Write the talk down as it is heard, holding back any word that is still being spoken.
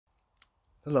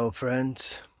Hello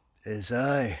friends, it's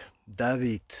I,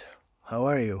 David. How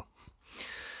are you?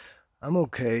 I'm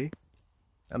okay.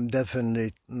 I'm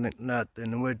definitely not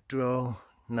in withdrawal,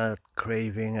 not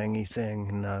craving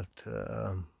anything, not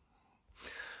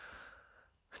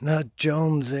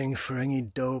jonesing for any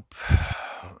dope.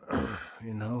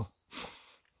 you know,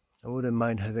 I wouldn't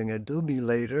mind having a doobie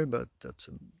later, but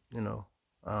you know,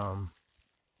 um,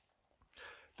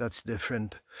 that's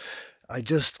different. I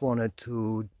just wanted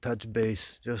to touch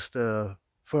base just for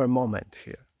a moment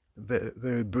here, very,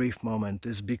 very brief moment,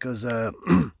 is because the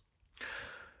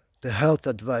health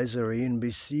advisory in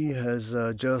BC has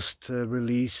just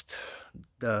released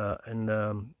the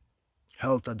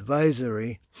health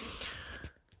advisory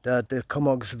that the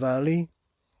Comox Valley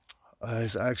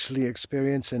has actually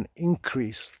experienced an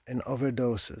increase in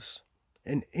overdoses.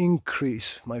 An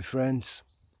increase, my friends,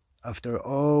 after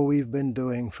all we've been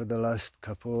doing for the last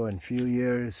couple and few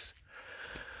years,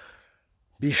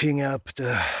 beefing up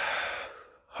the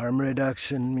harm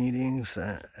reduction meetings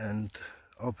and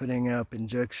opening up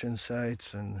injection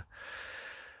sites and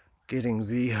getting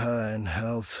VIHA and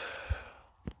Health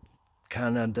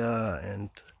Canada and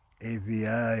AVI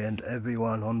and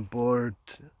everyone on board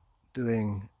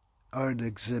doing art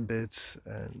exhibits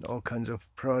and all kinds of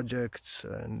projects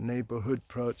and neighborhood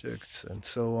projects and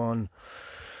so on.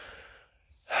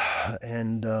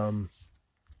 And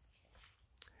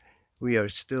we are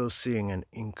still seeing an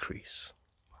increase.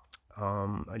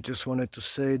 I just wanted to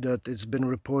say that it's been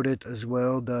reported as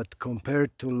well that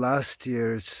compared to last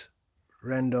year's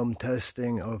random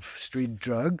testing of street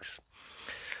drugs,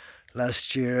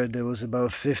 last year there was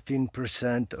about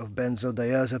 15% of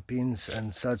benzodiazepines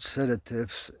and such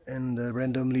sedatives in the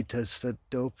randomly tested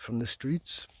dope from the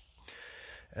streets.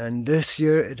 And this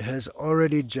year it has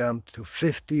already jumped to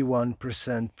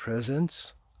 51%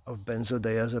 presence of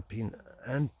benzodiazepine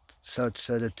and such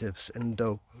sedatives in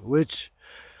dope, which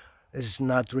is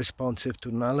not responsive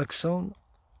to naloxone,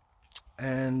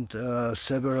 and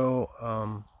several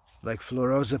like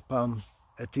fluorazepam,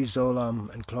 etizolam,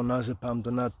 and clonazepam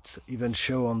do not even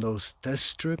show on those test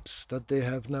strips that they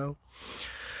have now.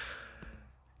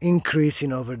 Increase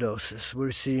in overdoses.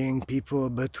 We're seeing people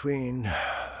between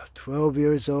 12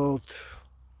 years old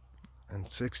and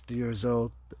 60 years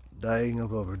old dying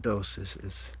of overdoses.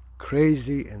 Is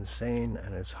crazy, insane,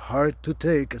 and it's hard to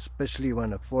take, especially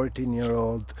when a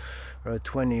 14-year-old or a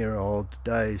 20-year-old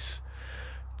dies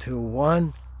to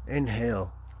one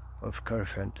inhale of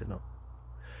carfentanil.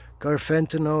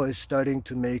 Carfentanil is starting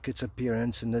to make its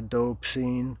appearance in the dope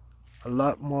scene a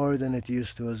lot more than it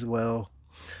used to as well.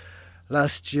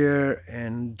 Last year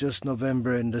in just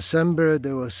November and December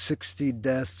there was 60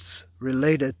 deaths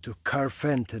related to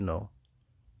carfentanil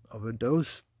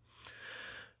overdose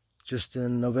just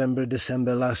in November,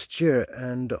 December last year,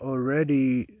 and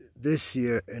already this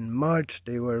year in March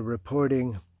they were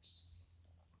reporting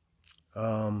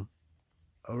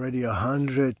already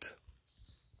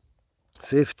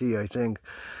 150, I think.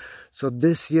 So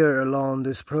this year alone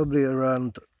there's probably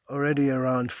already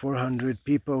around 400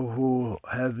 people who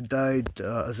have died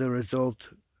as a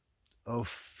result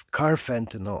of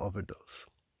carfentanil overdose.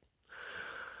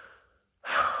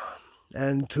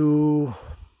 And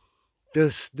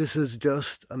this is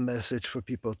just a message for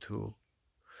people to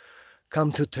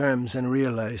come to terms and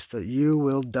realize that you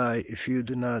will die if you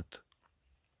do not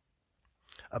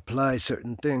apply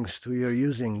certain things to your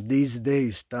using. These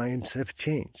days times have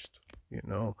changed,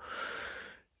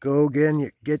 Go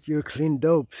again, get your clean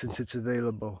dope since it's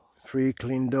available. Free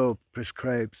clean dope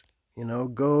prescribed.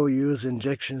 Go use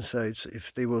injection sites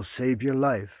if they will save your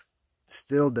life.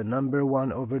 Still, the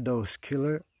 #1 overdose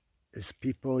killer is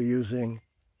people using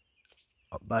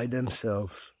by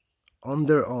themselves, on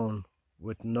their own,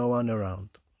 with no one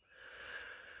around.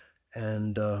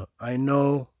 And I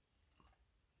know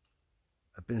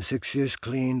I've been 6 years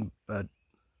clean, but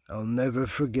I'll never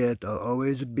forget, I'll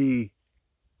always be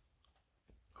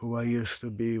who I used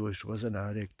to be, which was an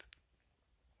addict.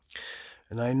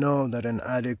 And I know that an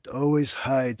addict always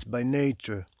hides by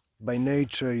nature. By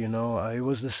nature, I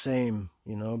was the same,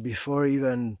 before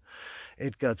even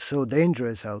it got so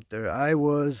dangerous out there. I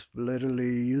was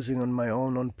literally using on my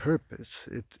own on purpose.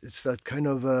 It's that kind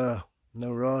of a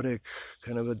neurotic,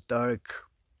 kind of a dark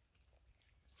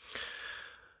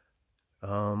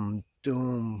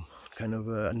doom, kind of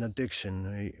an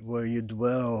addiction where you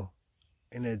dwell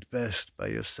in it best by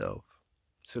yourself.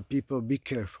 So people, be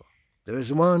careful. There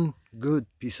is one good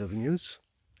piece of news,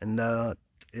 and that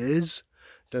is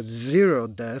that 0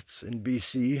 deaths in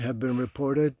BC have been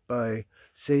reported by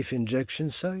safe injection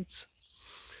sites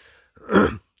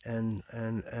and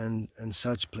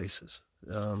such places.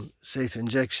 Safe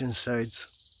injection sites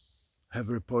have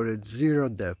reported 0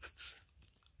 deaths.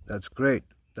 That's great.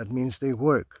 That means they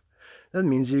work. That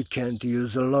means you can't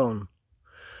use alone.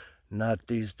 Not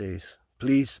these days.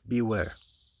 Please beware.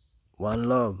 One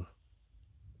love.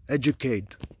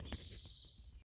 Educate.